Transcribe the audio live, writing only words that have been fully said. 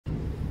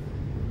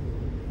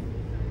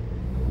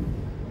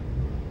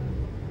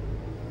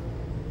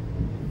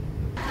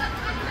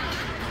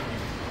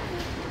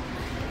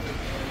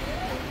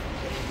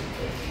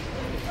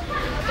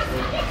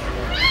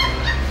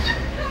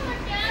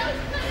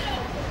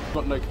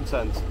Got no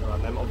concerns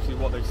around them. Obviously,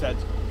 what they've said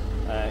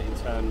in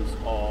terms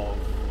of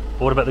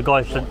What about the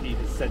guy what he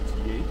has said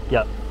to you?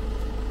 Yeah.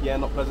 Yeah,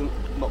 not pleasant,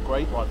 not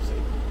great. Privacy.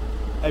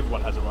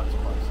 Everyone has a right to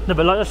privacy. No,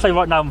 but like, let's say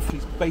right now...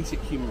 It's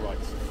basic human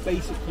rights.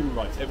 Basic human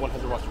rights. Everyone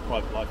has a right to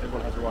private life.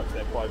 Everyone has a right to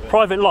their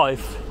private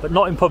life, but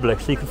not in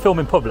public. So you can film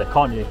in public,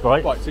 can't you?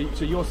 Right? Right, so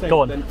you're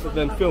saying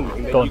then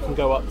filming, then you can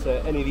go up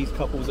to any of these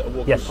couples that are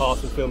walking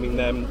past and filming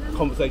them,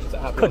 conversations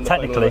that happen on the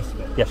phone and all the rest of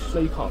it. Yes. No,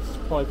 you can't. It's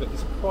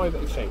a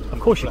private exchange. Of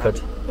course you could.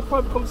 They're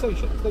private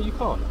conversations. No, you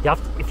can't. You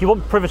have to, if you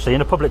want privacy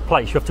in a public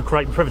place, you have to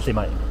create privacy,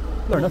 mate.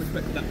 Fair enough.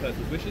 Respected that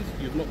person's wishes.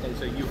 You've not done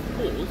so. You've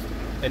caused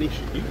an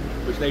issue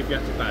which they've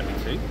reacted badly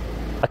to.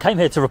 I came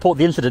here to report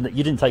the incident that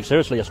you didn't take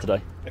seriously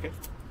yesterday. Okay,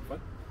 fine.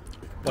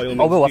 By all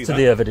means, I will after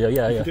the video,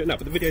 yeah. Do it now,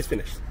 but the video's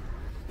finished.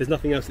 There's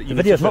nothing else that you The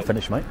video's not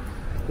finished, mate.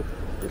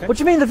 Okay. What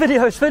do you mean the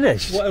video's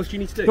finished? What else do you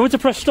need to do? You want to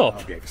press stop?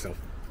 Oh, behave yourself.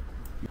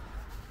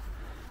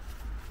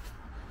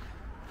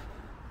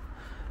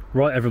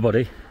 Right,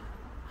 everybody.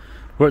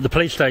 We're at the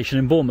police station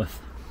in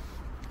Bournemouth.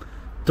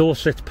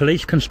 Dorset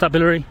Police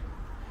Constabulary.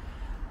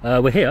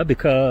 We're here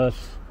because,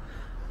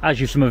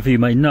 as some of you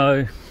may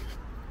know,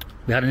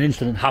 we had an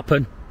incident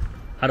happen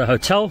at a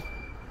hotel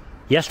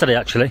yesterday,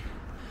 actually,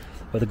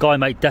 where the guy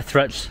made death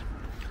threats.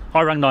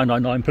 I rang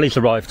 999, police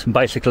arrived and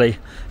basically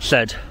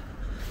said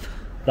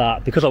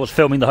that because I was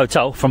filming the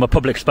hotel from a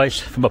public space,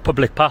 from a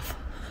public path,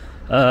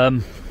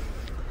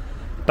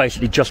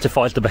 basically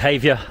justifies the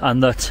behaviour,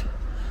 and that's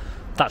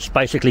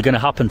basically going to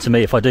happen to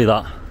me if I do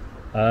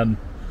that.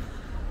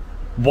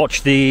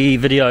 Watch the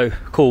video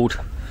called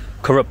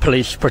 "Corrupt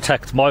Police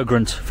Protect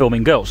Migrant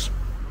Filming Girls."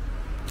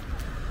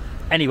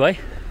 Anyway,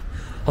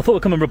 I thought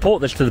we'd come and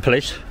report this to the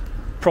police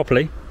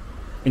properly,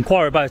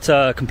 inquire about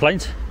a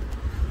complaint,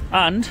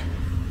 and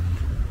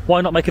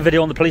why not make a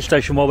video on the police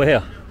station while we're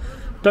here?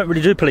 Don't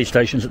really do police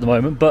stations at the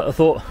moment, but I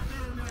thought,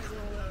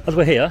 as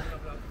we're here,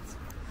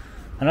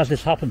 and as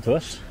this happened to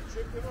us,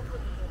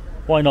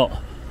 why not?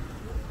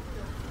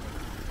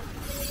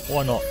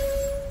 Why not?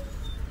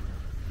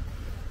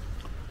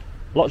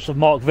 Lots of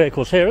marked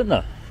vehicles here, isn't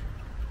there?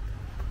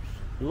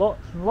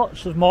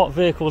 Lots of marked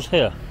vehicles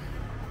here.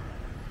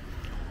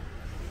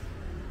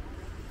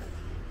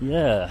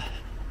 Yeah.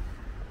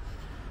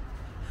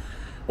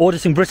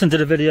 Auditing Britain did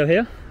a video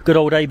here, good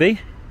old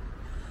AB,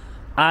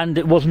 and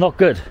it was not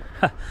good.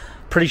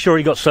 Pretty sure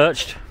he got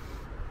searched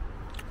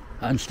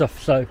and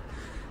stuff, so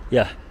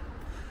yeah.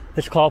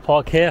 This car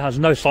park here has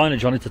no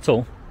signage on it at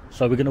all,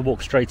 so we're going to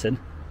walk straight in.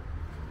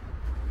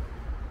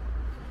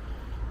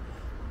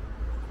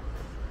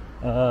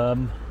 We're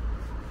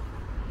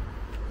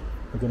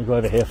going to go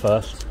over here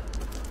first.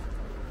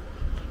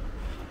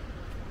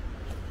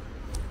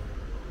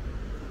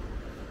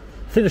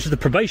 I think this is the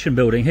probation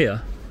building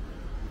here.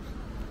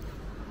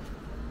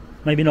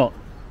 Maybe not.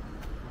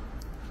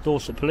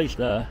 Dorset Police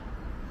there.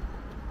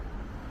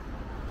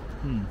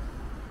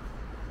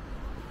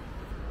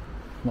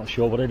 Not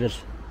sure what it is.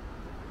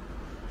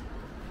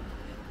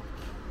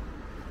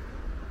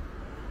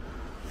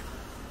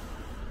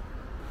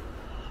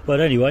 But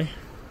anyway,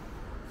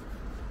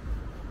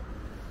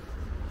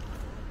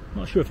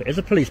 not sure if it is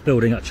a police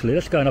building actually.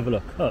 Let's go and have a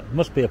look. Oh, it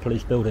must be a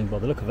police building by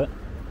the look of it.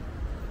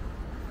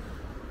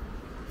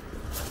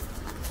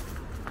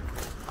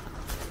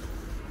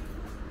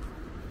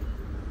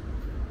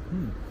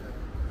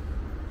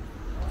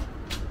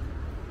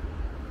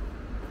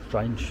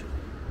 Strange.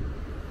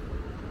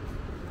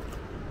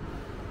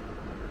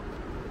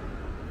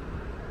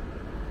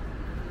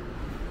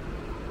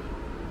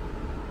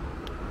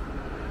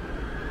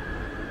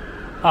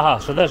 Aha,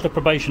 so there's the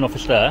probation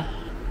office there.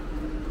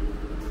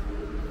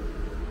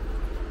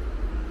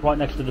 Right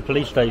next to the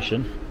police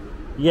station.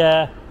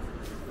 Yeah.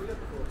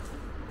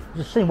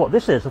 Just seeing what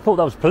this is. I thought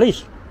that was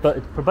police, but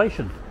it's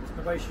probation. It's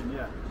probation,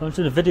 yeah. I'm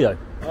doing a video.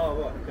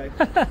 Oh, right,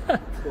 okay.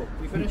 Cool.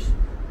 You finished?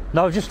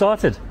 No, I've just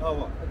started. Oh,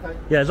 what? Okay.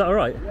 Yeah, is that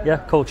alright? Yeah,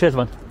 cool. Cheers,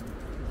 man.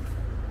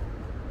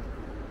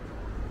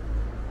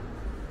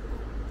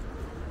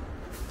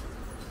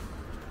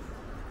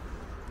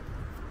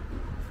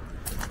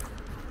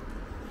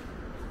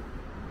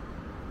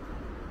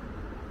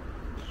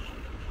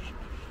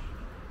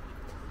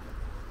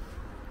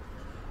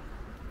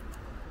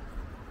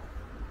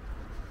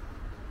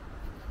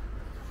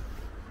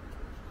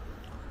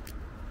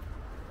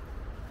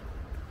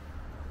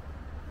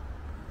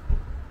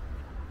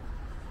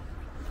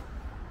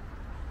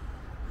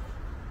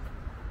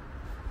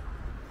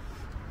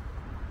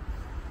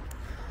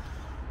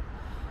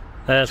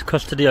 There's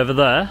custody over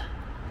there.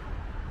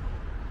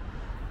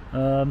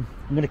 I'm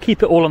going to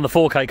keep it all on the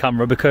 4K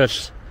camera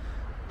because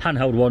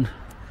handheld one.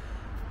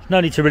 There's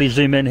no need to really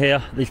zoom in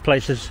here, these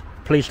places,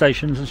 police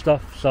stations and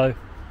stuff, so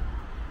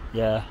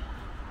yeah.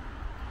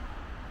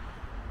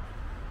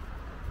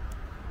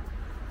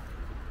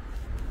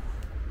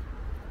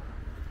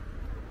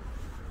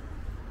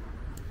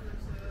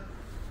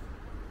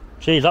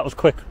 Geez, that was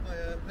quick.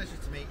 Pleasure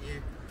to meet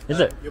you. Is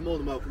it? You're more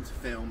than welcome to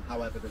film,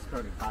 however there's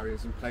currently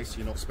barriers in place, so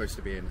you're not supposed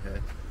to be in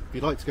here. If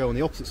you'd like to go on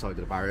the opposite side of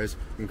the barriers,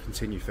 you can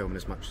continue filming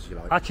as much as you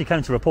like. I actually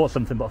came to report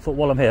something, but I thought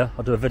while I'm here,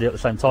 I'll do a video at the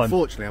same time.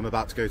 Unfortunately, I'm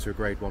about to go to a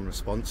grade 1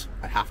 response.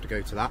 I have to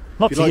go to that.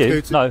 Not to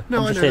you, no,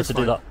 I'm just here to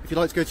do that. If you'd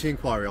like to go to the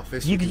inquiry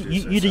office, you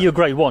do your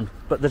grade 1,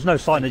 but there's no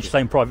signage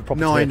saying private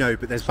property. No, I know,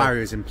 but there's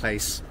barriers in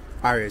place.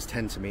 Barriers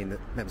tend to mean that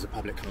members of the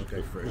public can't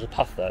go through. There's a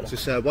path there. So,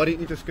 sir, why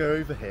don't you just go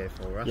over here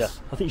for us? Yeah,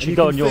 I think you should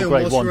go on your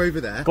grade 1. Over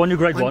there. Go on your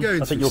grade 1.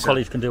 I think your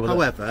colleagues can deal with it.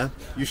 However,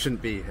 you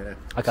shouldn't be here.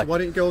 Okay. So why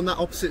don't you go on that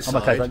opposite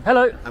side? Okay, then.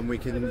 Hello. And we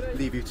can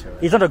leave you to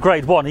it. He's on a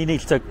grade 1. He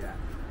needs to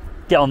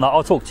get on that.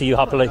 I'll talk to you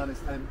happily.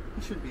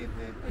 He shouldn't be in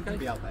here. He can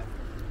be out there.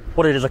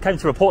 What it is, I came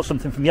to report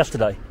something from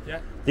yesterday. Yeah.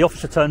 The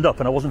officer turned up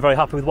and I wasn't very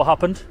happy with what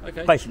happened.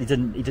 Okay. Basically,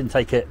 he didn't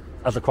take it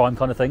as a crime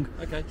kind of thing.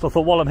 Okay. So I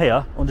thought while I'm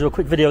here, I'll do a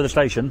quick video of the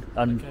station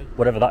and Okay.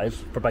 whatever that is,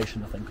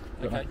 probation, I think.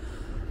 Okay.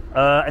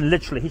 And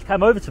literally, he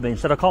came over to me and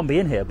said I can't be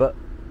in here, but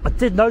I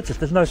did notice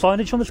there's no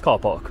signage on this car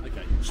park.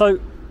 Okay. So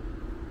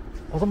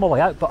I was on my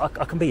way out, but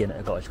I can be in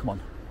it, guys. Come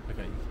on.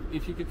 Okay.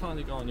 If you could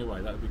kindly go on your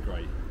way, that would be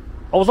great.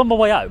 I was on my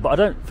way out, but I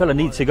don't feel a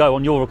need to go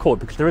on your record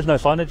because there is no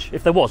signage.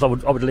 If there was, I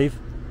would leave.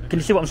 Okay. Can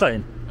you see what I'm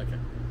saying? Okay.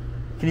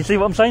 Can you see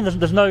what I'm saying?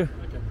 There's no. Okay.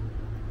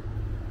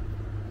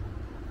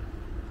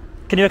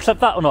 Can you accept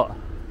that or not?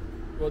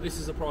 Well, this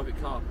is a private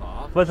car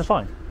park. Where's the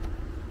sign?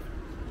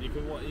 You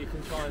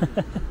can try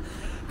and.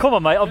 Come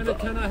on, mate.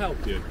 Can I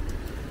help you?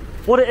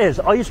 What it is,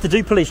 I used to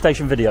do police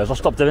station videos. I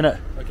stopped doing it.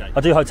 Okay.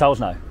 I do hotels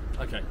now.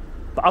 Okay.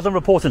 But as I'm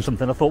reporting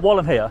something, I thought while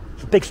I'm here,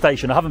 it's a big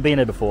station. I haven't been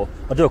here before.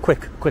 I'll do a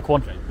quick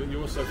one. Okay. But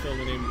you're also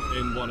filming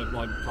in one of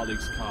my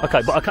colleagues' cars.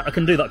 Okay, but I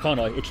can do that, can't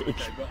I? It's. Okay,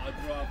 but I'd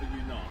rather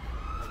you not.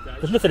 Okay.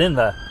 There's nothing in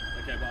there.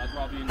 Okay, but I'd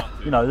rather you not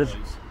do. You know, please.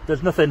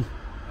 there's nothing.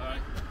 All right.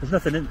 There's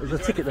nothing in. There's a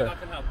ticket there. I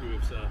can help you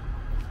with, sir.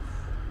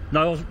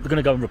 No, I was going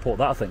to go and report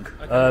that. I think.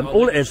 Okay,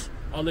 all it is.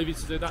 I'll leave you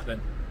to do that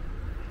then.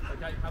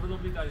 Okay. Have a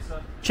lovely day,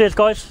 sir. Cheers,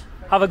 guys.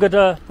 Have a good.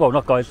 Well,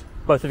 not guys.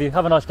 Both of you.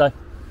 Have a nice day.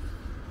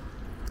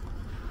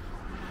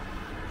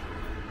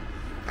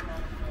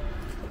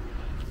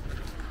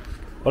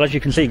 Well, as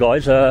you can see,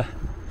 guys,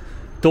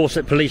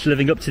 Dorset Police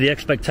living up to the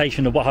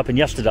expectation of what happened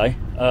yesterday.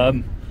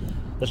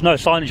 There's no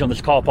signage on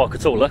this car park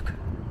at all, look.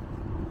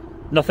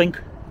 Nothing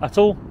at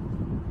all.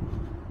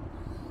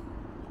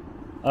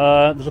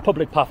 There's a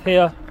public path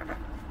here,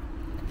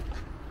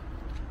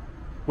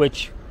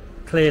 which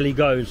clearly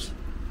goes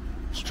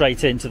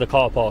straight into the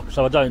car park.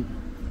 So I don't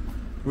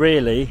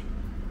really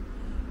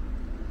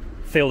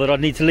feel that I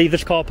need to leave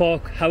this car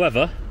park.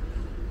 However,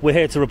 we're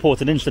here to report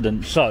an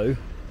incident, so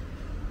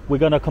we're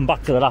going to come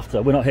back to that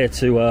after. We're not here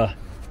to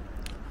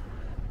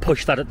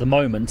push that at the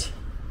moment.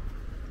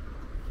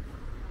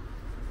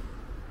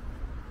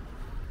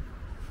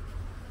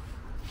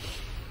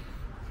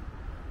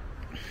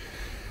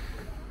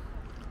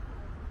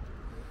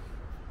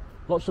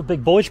 Lots of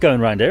big boys going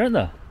around here, aren't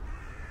there?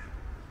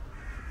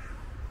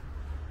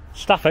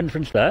 Staff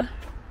entrance there.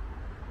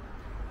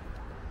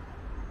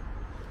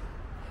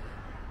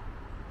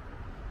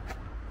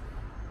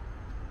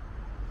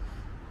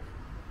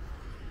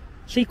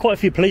 See quite a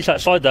few police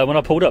outside there when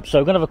I pulled up, so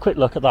we're going to have a quick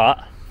look at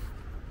that.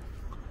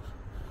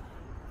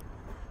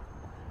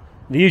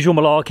 The usual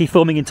malarkey,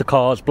 filming into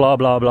cars, blah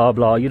blah blah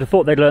blah. You'd have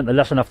thought they'd learnt the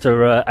lesson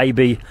after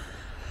AB.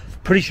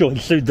 Pretty sure he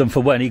sued them for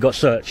when he got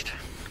searched.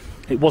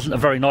 It wasn't a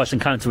very nice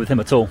encounter with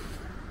him at all.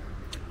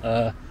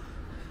 Oh,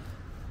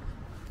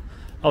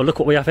 look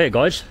what we have here,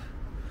 guys.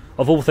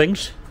 Of all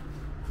things.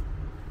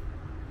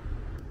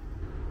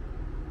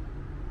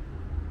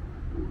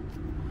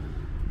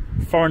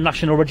 Foreign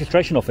National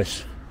Registration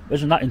Office.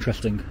 Isn't that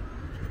interesting?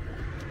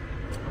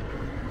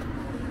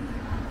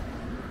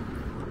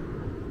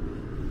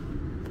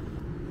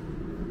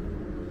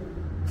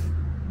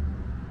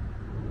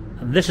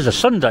 And this is a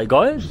Sunday,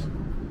 guys.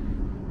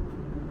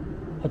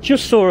 I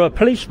just saw a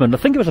policeman, I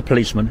think it was a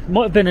policeman, it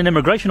might have been an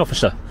immigration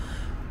officer,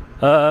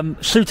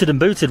 suited and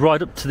booted right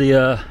up to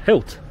the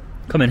hilt,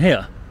 come in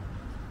here.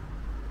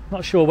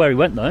 Not sure where he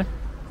went though.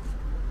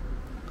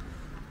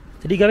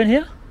 Did he go in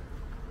here?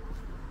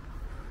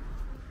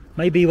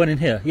 Maybe he went in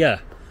here, yeah.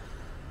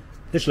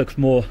 This looks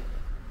more...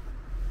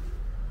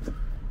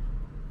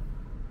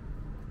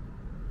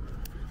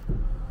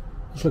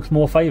 This looks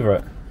more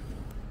favourite.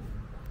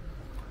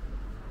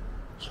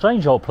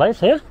 Strange old place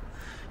here.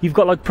 You've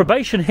got like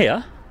probation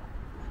here,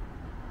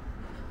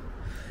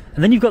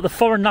 and then you've got the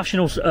Foreign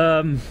Nationals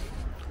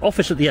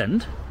office at the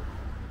end.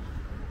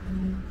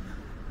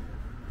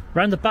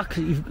 Round the back,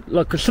 you've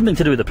like something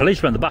to do with the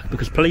police around the back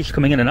because police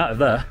coming in and out of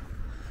there.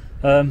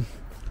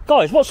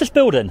 Guys, what's this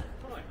building?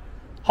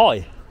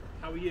 Hi.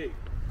 How are you?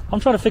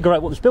 I'm trying to figure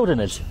out what this building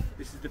is.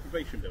 This is the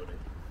probation building.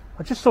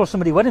 I just saw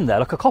somebody went in there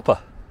like a copper.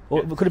 Or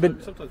Yeah, it could have been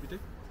Sometimes we do.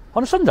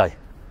 on a Sunday.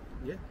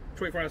 Yeah.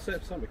 24-hour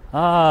service, aren't we?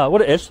 Ah,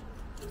 what it is.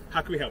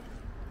 How can we help?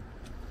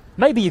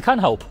 Maybe you can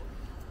help.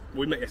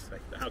 We met yesterday.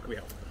 How can we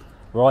help?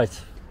 Right.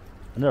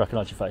 I didn't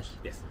recognise your face.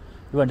 Yes.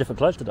 You're wearing different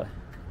clothes today.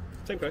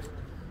 Same clothes.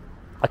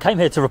 I came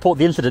here to report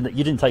the incident that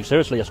you didn't take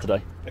seriously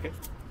yesterday. Okay.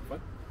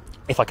 Fine.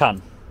 If I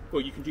can.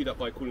 Well, you can do that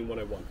by calling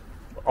 101.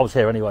 I was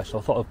here anyway, so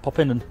I thought I'd pop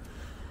in and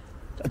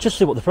Just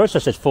see what the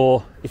process is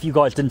for if you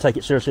guys didn't take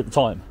it seriously at the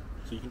time.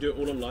 So you can do it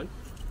all online.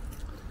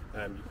 You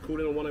can call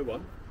in on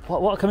 101.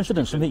 What a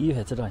coincidence to meet you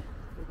here today.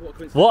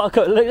 What a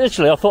coincidence.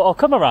 Literally, I thought I'll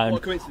come around.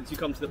 What a coincidence you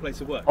come to the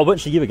place of work. I won't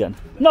see you again.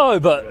 No,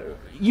 but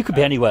you could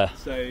be anywhere.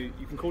 So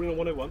you can call in on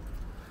 101.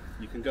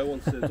 You can go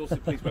onto the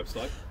Dorset Police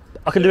website.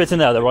 I can do it in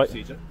there though, right?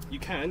 Procedure. You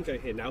can go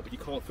here now, but you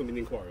can't film in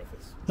the inquiry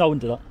office. No, I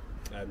wouldn't do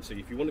that. So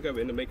if you want to go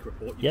in and make a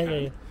report, you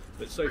can. Yeah.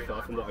 But so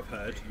far, from what I've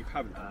heard, you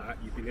haven't done that.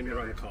 You've been in and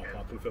around the car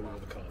park and filming all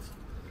the cars.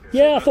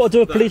 Yeah, I thought I'd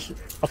do a police.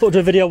 I thought I'd do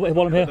a video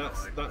while I'm here.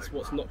 That's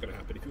what's not going to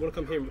happen. If you want to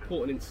come here and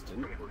report an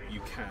incident,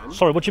 you can.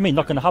 Sorry, what do you mean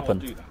not going to happen?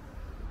 Do that.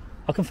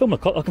 I can film the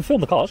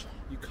cars.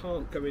 You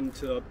can't go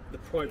into the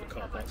private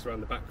car parks around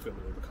the back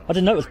filming all the cars. I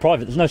didn't know it was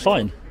private. There's no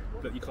sign.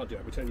 But you can't do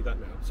that. We're telling you that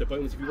now. So, by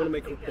all means, if you want to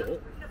make a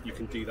report, you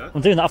can do that.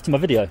 I'm doing that after my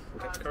video.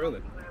 Okay, carry on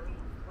then.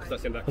 'Cause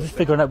that's the end of that. I was just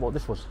figuring out what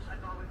this was.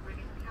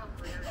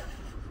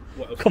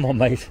 What else? Come on,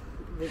 mate.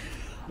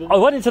 I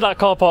went into that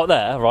car park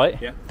there, right?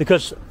 Yeah.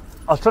 Because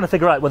I was trying to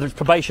figure out whether it's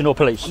probation or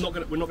police. We're not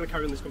going to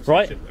carry on this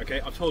conversation. Right.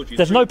 Okay, I've told you.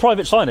 There's no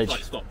private signage.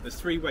 Right, stop. There's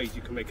 3 ways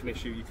you can make an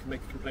issue. You can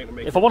make a complaint and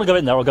make. If I want to go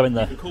in there, I'll go in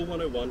there. You can call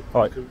 101.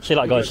 All right. See you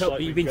later, guys.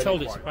 But you've been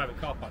told it's a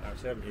private car park now,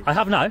 so haven't you? I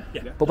have now.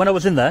 Yeah. But when I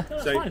was in there,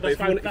 So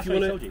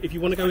if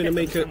you want to go in and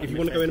make a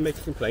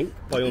complaint,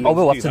 by all means, I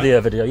will do after that.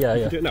 the video. Yeah.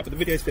 You can do it now, but the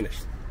video's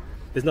finished.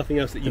 There's nothing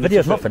else that you. The need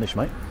video's to not do. finished,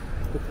 mate.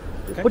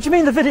 Okay. What do you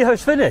mean the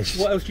video's finished?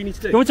 What else do you need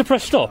to do? You want me to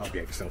press stop?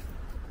 Behave yourself.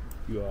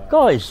 You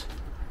are.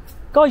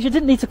 Guys, you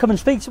didn't need to come and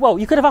speak to. Well,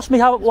 you could have asked me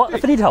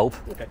if I need help,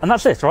 Okay. and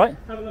that's it, right?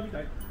 Have a lovely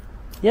day.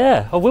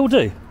 Yeah, I will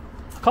do.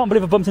 I can't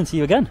believe I bumped into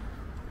you again.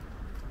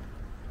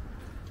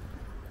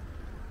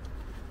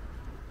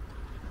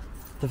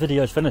 The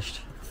video's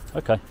finished.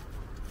 Okay.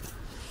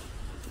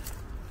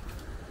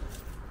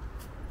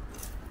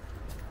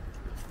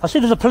 I see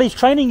there's a police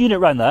training unit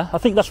around there. I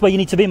think that's where you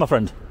need to be, my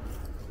friend.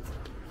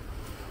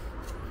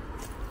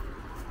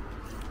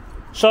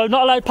 So,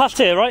 not allowed past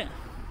here, right?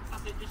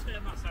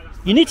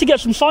 You need to get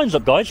some signs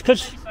up, guys,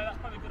 because,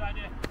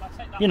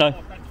 you know.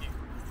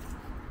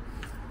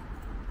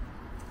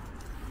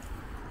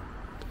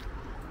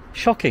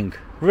 Shocking.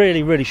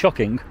 Really, really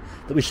shocking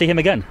that we see him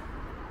again.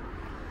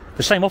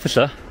 The same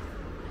officer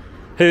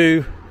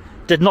who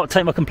did not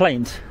take my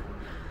complaint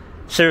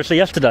seriously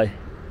yesterday.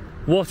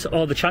 What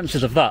are the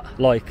chances of that?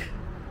 Like,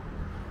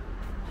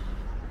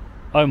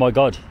 oh my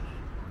God.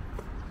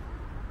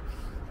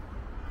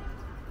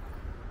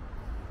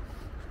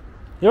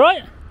 You all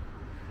right?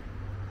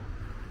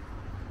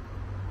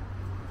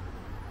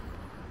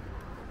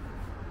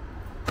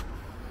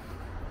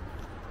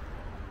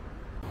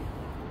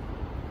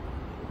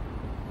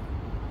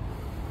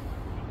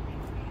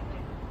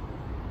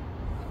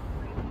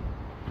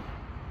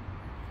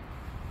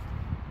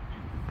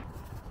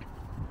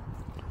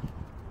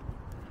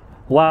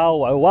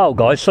 Wow,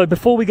 guys. So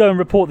before we go and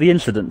report the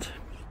incident,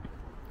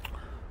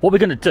 what we're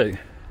going to do,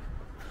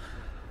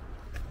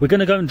 we're going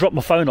to go and drop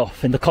my phone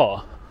off in the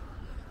car.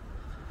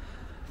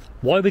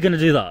 Why are we going to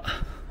do that?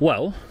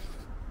 Well,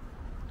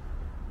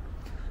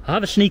 I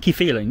have a sneaky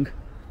feeling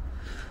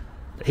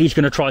that he's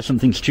going to try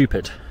something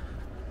stupid.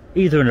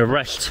 Either an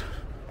arrest,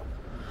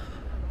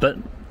 but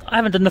I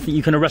haven't done nothing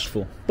you can arrest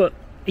for. But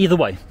either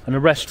way, an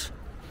arrest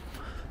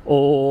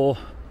or...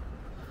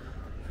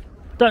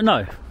 don't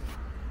know.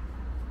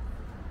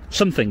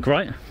 Something,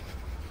 right?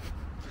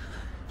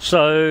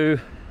 So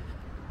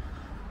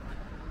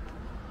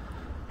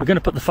we're going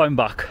to put the phone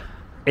back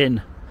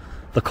in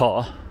the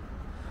car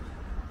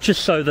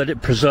just so that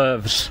it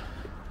preserves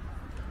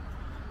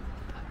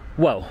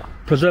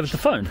the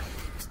phone.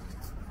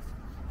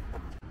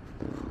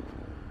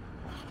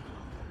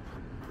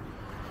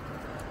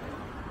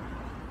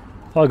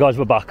 Hi guys,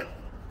 we're back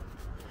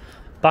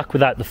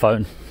without the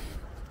phone,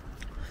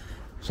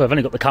 so I've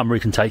only got the camera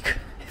he can take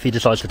if he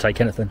decides to take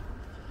anything.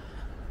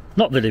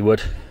 Not that he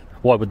would.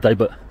 Why would they?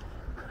 But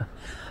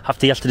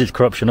after yesterday's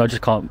corruption, I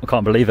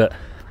can't believe it.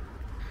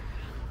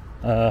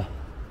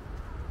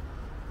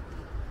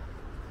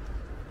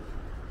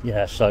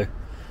 Yeah, so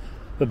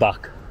we're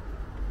back.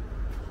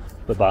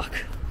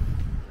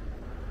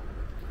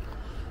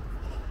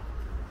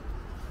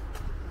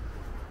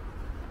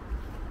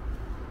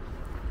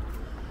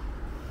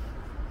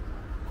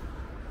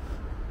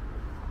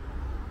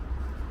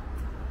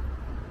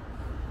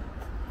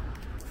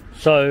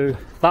 So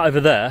that over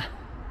there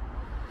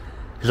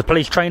is a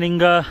police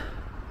training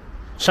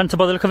centre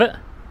by the look of it.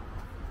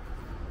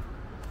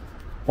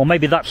 Or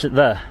maybe that's it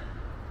there.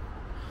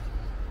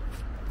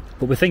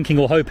 But we're thinking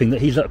or hoping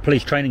that he's at a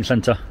police training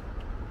centre.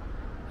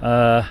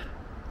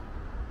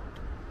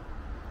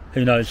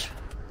 Who knows?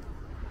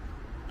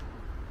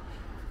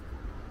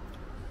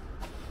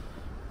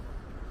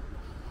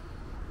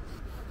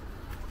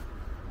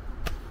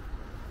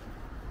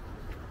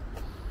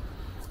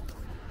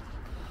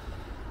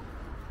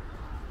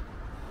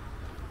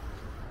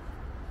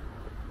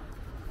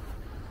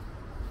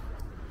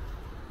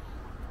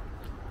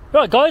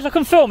 Right guys, I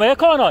can film here,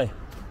 can't I?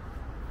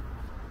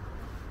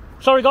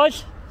 Sorry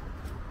guys.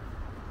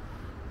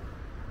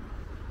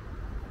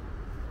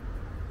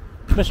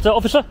 Mr.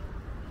 Officer.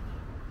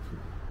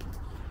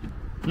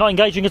 Not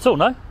engaging at all,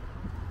 no?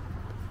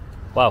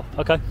 Wow,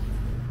 okay.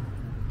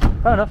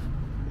 Fair enough.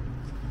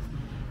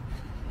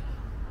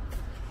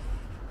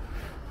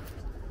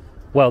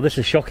 Well, this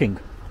is shocking.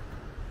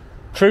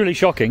 Truly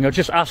shocking. I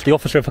just asked the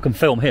officer if I can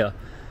film here,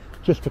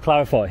 just to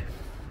clarify,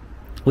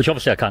 which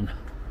obviously I can.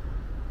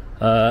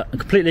 And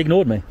completely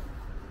ignored me.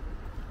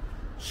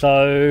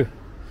 So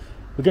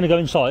we're going to go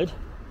inside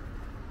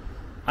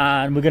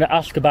and we're going to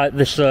ask about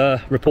this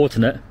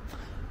reporting it,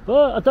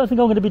 but I don't think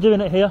I'm going to be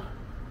doing it here.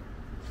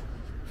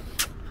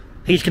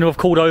 He's going to have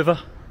called over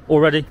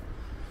already.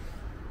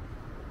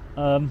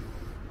 So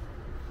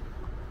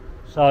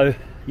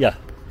yeah,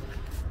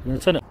 I'm going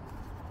to turn it.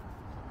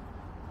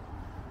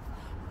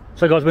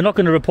 So guys, we're not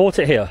going to report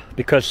it here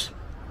because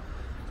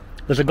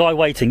there's a guy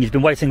waiting. He's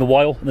been waiting a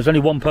while. There's only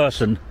one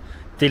person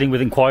dealing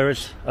with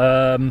inquiries,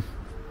 and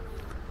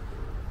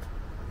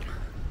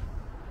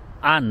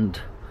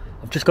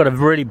I've just got a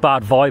really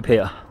bad vibe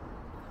here,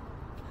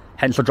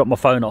 hence I dropped my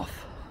phone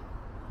off.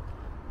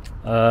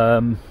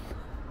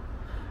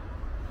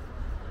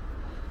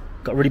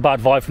 Got a really bad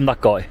vibe from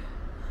that guy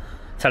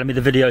telling me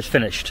the video's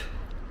finished,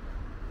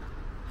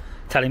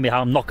 telling me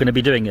how I'm not going to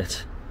be doing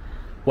it.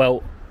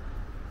 Well,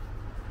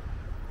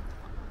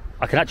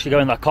 I can actually go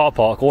in that car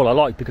park all I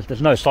like because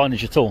there's no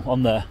signage at all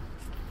on there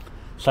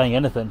saying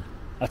anything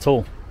at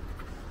all.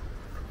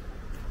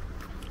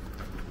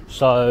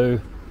 So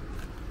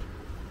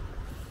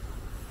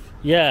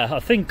yeah, I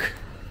think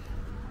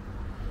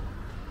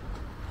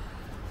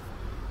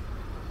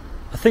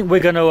we're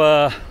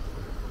gonna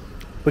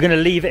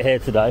leave it here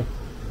today.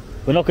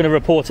 We're not going to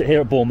report it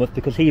here at Bournemouth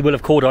because he will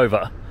have called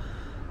over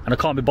and I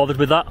can't be bothered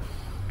with that.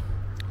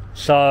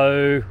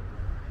 So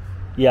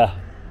yeah.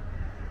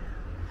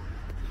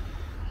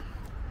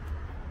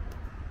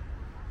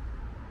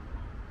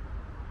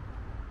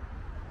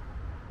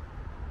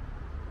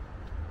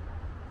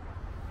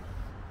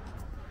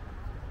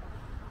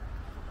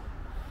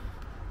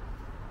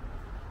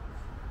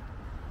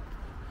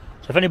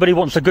 So if anybody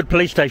wants a good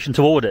police station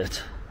to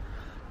audit,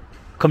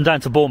 come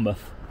down to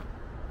Bournemouth.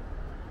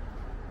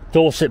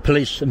 Dorset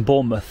Police in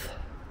Bournemouth.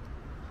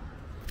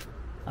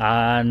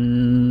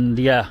 And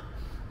yeah,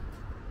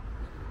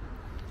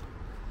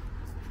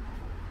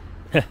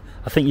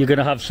 I think you're going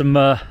to have some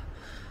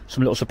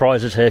little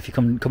surprises here if you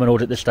come and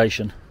audit this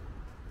station.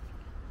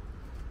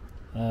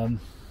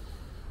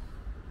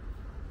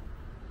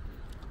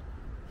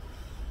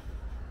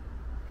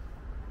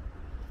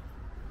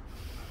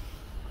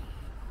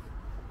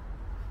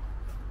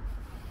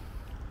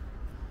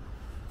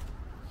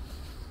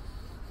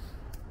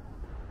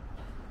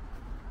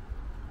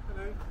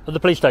 At the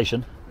police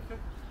station.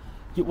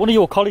 Okay. One of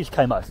your colleagues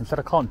came out and said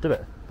I can't do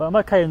it, but I'm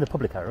okay in the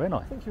public area, ain't I?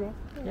 I think you are.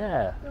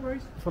 Yeah. No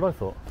worries. That's what I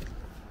thought.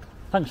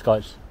 Thanks,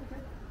 guys.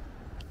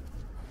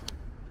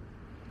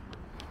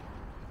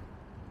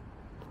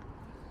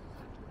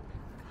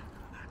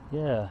 Okay.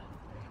 Yeah.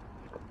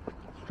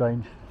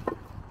 Strange.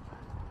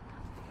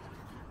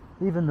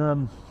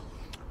 Even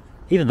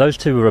those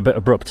two were a bit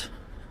abrupt.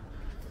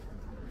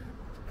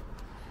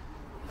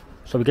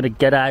 So we're going to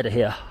get out of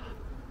here.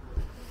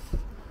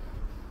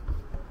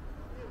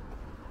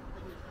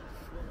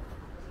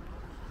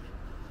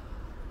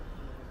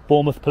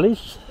 Bournemouth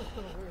Police.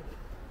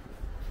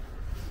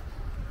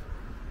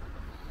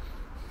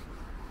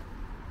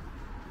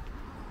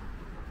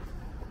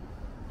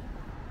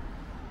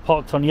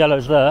 Parked on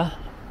yellows there.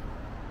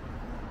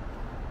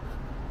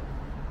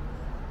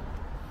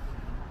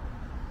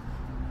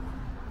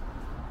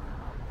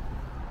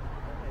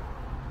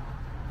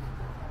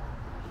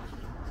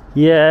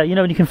 Yeah, you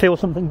know when you can feel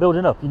something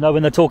building up, you know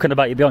when they're talking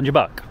about you behind your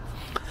back.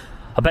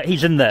 I bet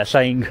he's in there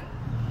saying,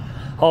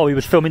 oh, he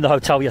was filming the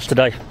hotel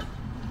yesterday.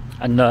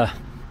 And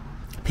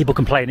people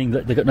complaining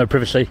that they got no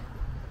privacy,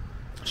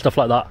 stuff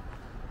like that.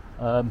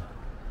 I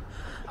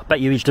bet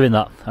you he's doing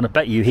that, and I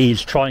bet you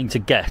he's trying to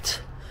get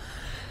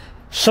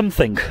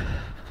something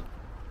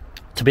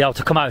to be able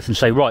to come out and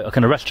say, right, I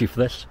can arrest you for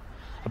this.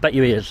 I bet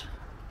you he is.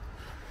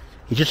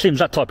 He just seems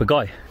that type of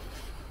guy.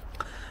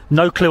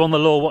 No clue on the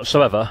law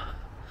whatsoever.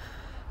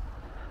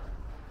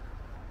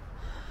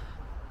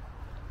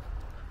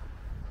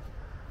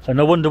 So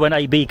no wonder when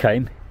AB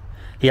came,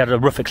 he had a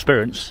rough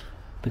experience,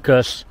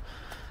 because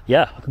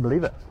yeah, I can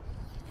believe it.